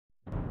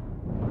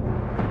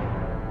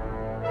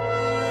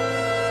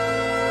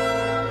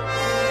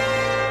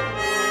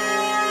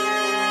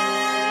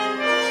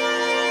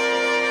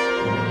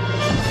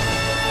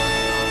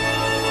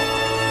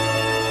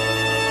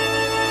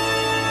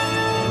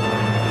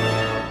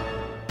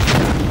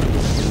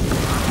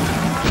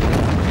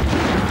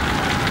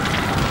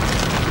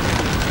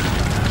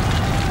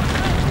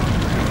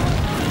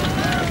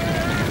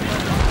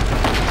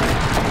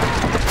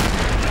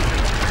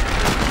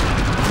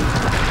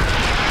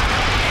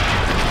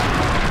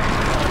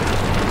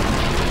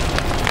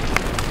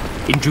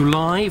In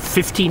July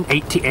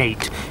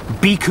 1588,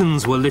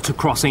 beacons were lit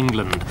across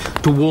England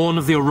to warn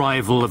of the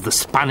arrival of the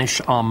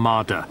Spanish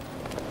Armada.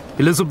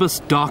 Elizabeth's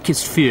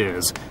darkest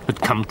fears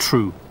had come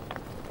true.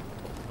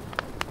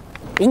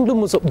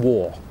 England was at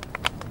war.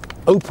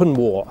 Open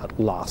war at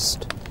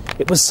last.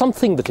 It was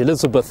something that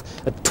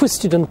Elizabeth had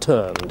twisted and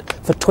turned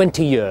for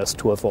 20 years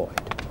to avoid.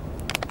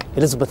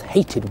 Elizabeth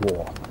hated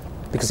war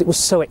because it was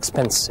so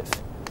expensive.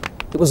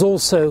 It was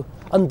also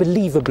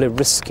unbelievably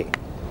risky.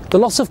 The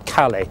loss of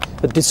Calais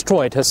had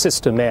destroyed her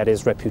sister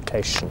Mary's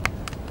reputation,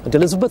 and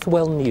Elizabeth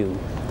well knew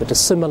that a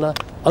similar,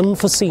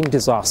 unforeseen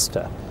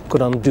disaster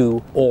could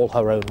undo all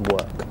her own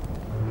work.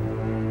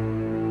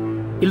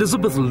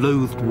 Elizabeth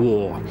loathed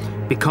war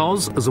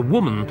because, as a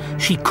woman,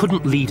 she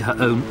couldn't lead her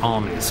own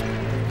armies.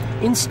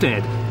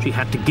 Instead, she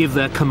had to give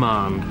their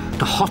command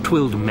to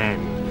hot-willed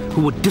men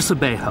who would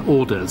disobey her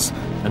orders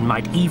and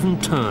might even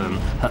turn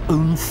her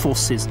own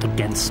forces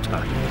against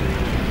her.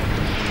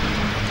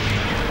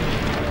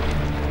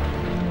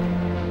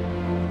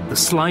 The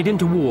slide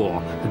into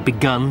war had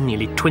begun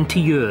nearly 20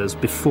 years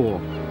before.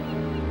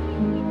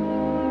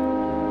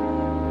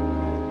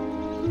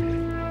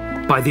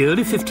 By the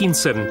early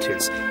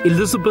 1570s,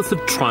 Elizabeth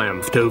had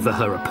triumphed over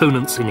her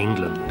opponents in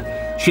England.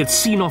 She had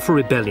seen off a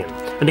rebellion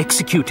and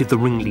executed the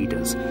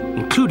ringleaders,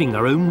 including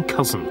her own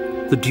cousin,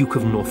 the Duke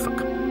of Norfolk.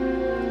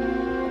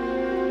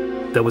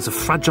 There was a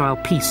fragile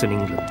peace in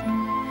England,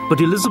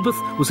 but Elizabeth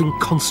was in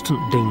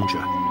constant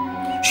danger.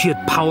 She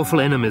had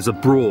powerful enemies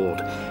abroad,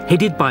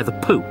 headed by the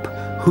Pope,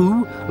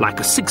 who, like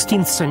a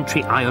 16th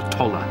century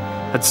Ayatollah,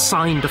 had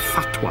signed a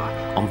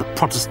fatwa on the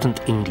Protestant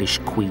English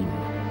Queen.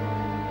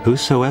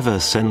 Whosoever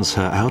sends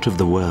her out of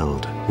the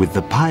world with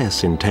the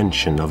pious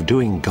intention of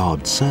doing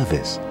God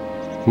service,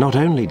 not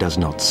only does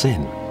not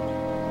sin,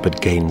 but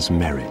gains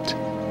merit.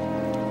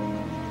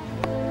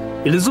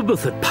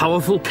 Elizabeth had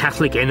powerful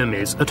Catholic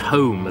enemies at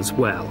home as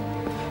well.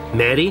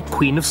 Mary,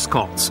 Queen of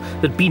Scots,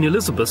 had been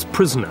Elizabeth's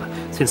prisoner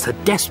since her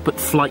desperate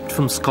flight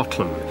from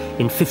Scotland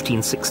in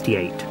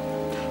 1568.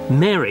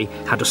 Mary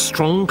had a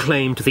strong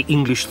claim to the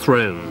English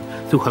throne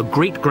through her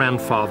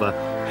great-grandfather,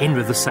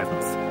 Henry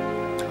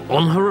VII.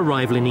 On her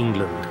arrival in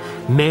England,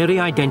 Mary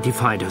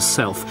identified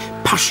herself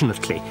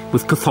passionately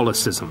with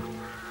Catholicism.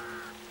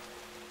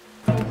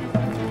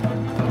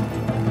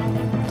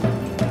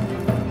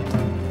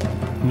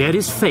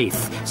 Mary's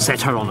faith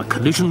set her on a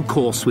collision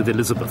course with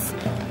Elizabeth,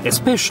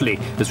 especially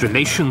as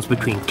relations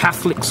between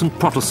Catholics and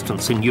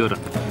Protestants in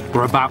Europe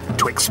were about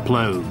to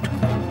explode.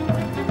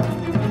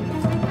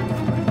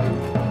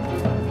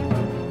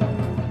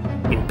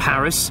 In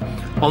Paris,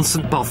 on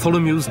St.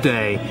 Bartholomew's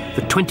Day,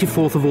 the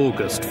 24th of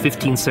August,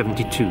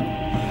 1572,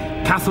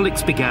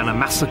 Catholics began a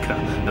massacre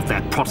of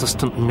their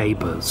Protestant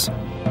neighbours.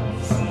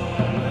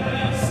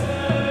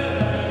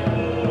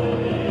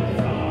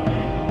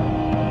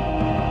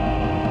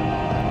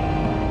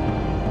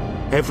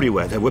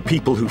 Everywhere there were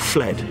people who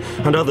fled,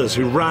 and others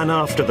who ran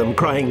after them,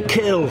 crying,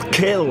 "Kill!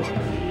 Kill!"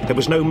 There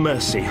was no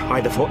mercy,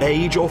 either for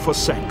age or for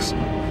sex.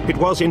 It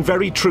was, in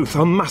very truth,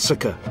 a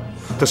massacre.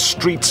 The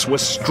streets were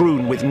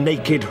strewn with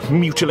naked,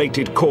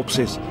 mutilated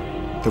corpses.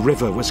 The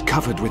river was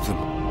covered with them.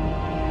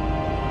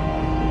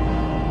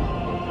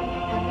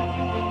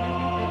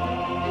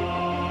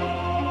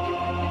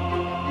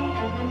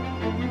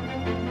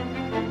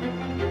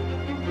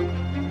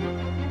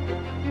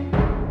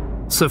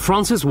 Sir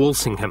Francis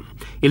Walsingham,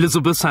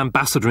 Elizabeth's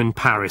ambassador in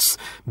Paris,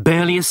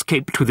 barely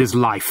escaped with his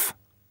life.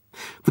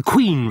 The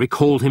Queen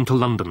recalled him to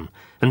London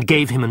and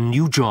gave him a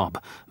new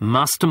job,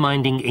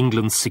 masterminding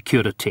England's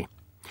security.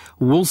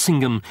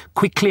 Walsingham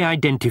quickly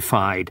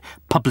identified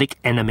public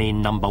enemy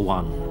number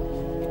one.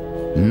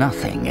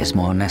 Nothing is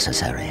more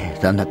necessary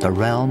than that the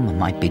realm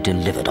might be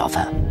delivered of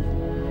her.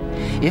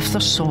 If the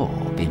sore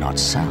be not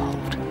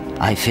salved,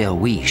 I fear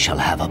we shall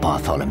have a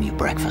Bartholomew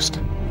breakfast.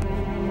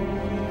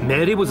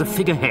 Mary was a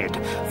figurehead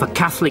for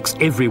Catholics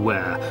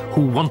everywhere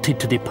who wanted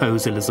to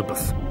depose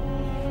Elizabeth.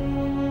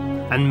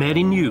 And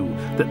Mary knew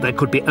that there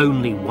could be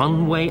only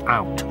one way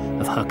out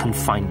of her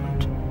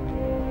confinement.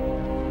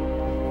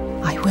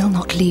 I will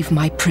not leave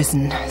my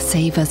prison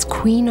save as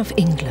Queen of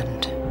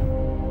England.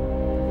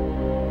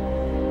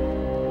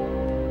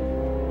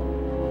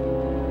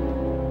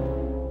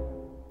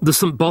 The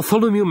St.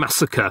 Bartholomew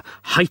massacre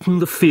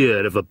heightened the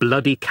fear of a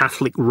bloody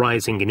Catholic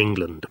rising in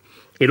England.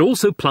 It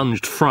also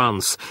plunged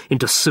France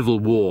into civil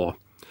war.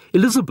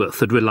 Elizabeth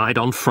had relied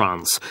on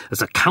France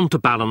as a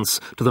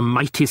counterbalance to the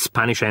mighty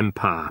Spanish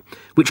Empire,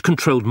 which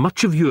controlled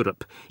much of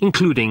Europe,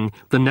 including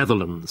the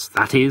Netherlands,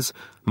 that is,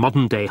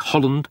 modern-day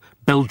Holland,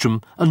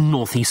 Belgium and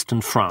northeastern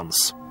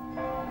France.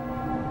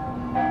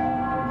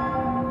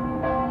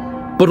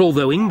 But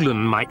although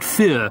England might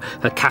fear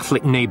her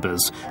Catholic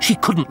neighbours, she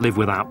couldn't live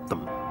without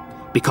them,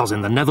 because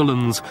in the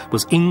Netherlands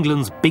was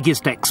England's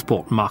biggest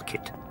export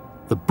market,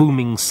 the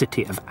booming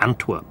city of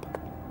Antwerp.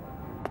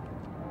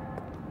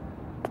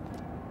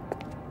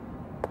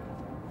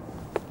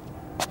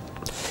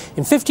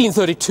 In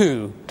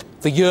 1532,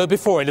 the year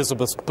before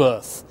Elizabeth's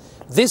birth,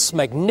 this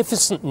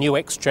magnificent new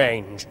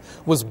exchange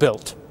was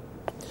built.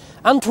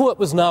 Antwerp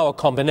was now a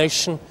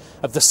combination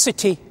of the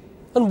city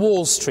and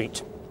Wall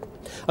Street.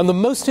 And the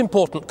most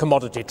important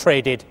commodity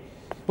traded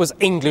was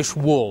English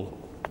wool.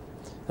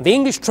 And the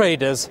English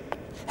traders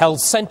held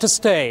centre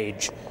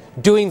stage,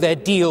 doing their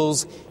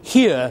deals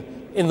here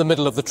in the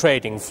middle of the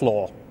trading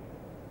floor.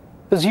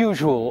 As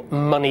usual,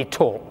 money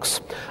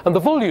talks, and the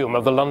volume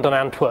of the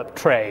London-Antwerp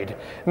trade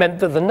meant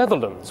that the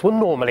Netherlands were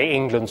normally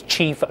England's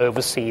chief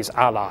overseas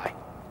ally.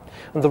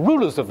 And the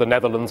rulers of the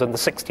Netherlands in the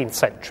 16th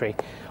century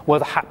were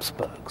the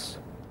Habsburgs.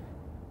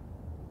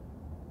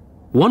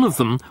 One of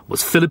them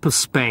was Philip of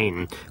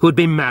Spain, who had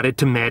been married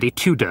to Mary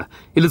Tudor,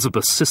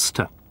 Elizabeth's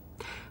sister.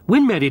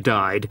 When Mary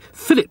died,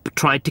 Philip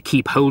tried to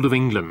keep hold of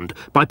England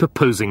by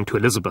proposing to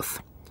Elizabeth.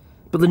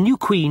 But the new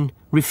queen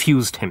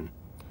refused him.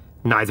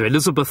 Neither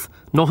Elizabeth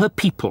nor her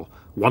people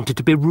wanted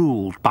to be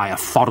ruled by a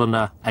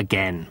foreigner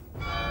again.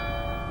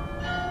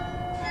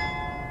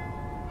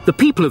 The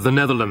people of the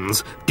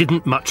Netherlands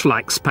didn't much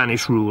like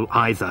Spanish rule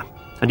either,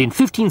 and in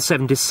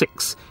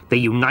 1576 they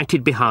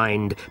united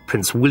behind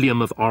Prince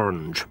William of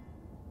Orange.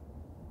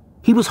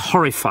 He was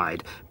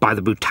horrified by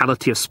the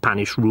brutality of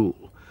Spanish rule,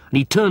 and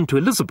he turned to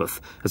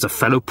Elizabeth as a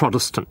fellow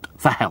Protestant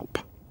for help.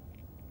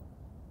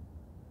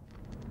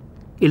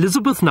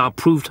 Elizabeth now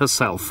proved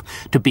herself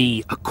to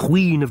be a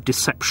queen of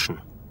deception.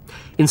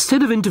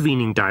 Instead of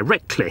intervening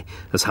directly,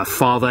 as her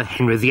father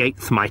Henry VIII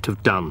might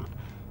have done,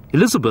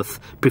 Elizabeth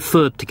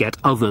preferred to get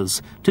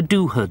others to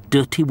do her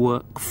dirty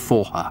work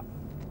for her.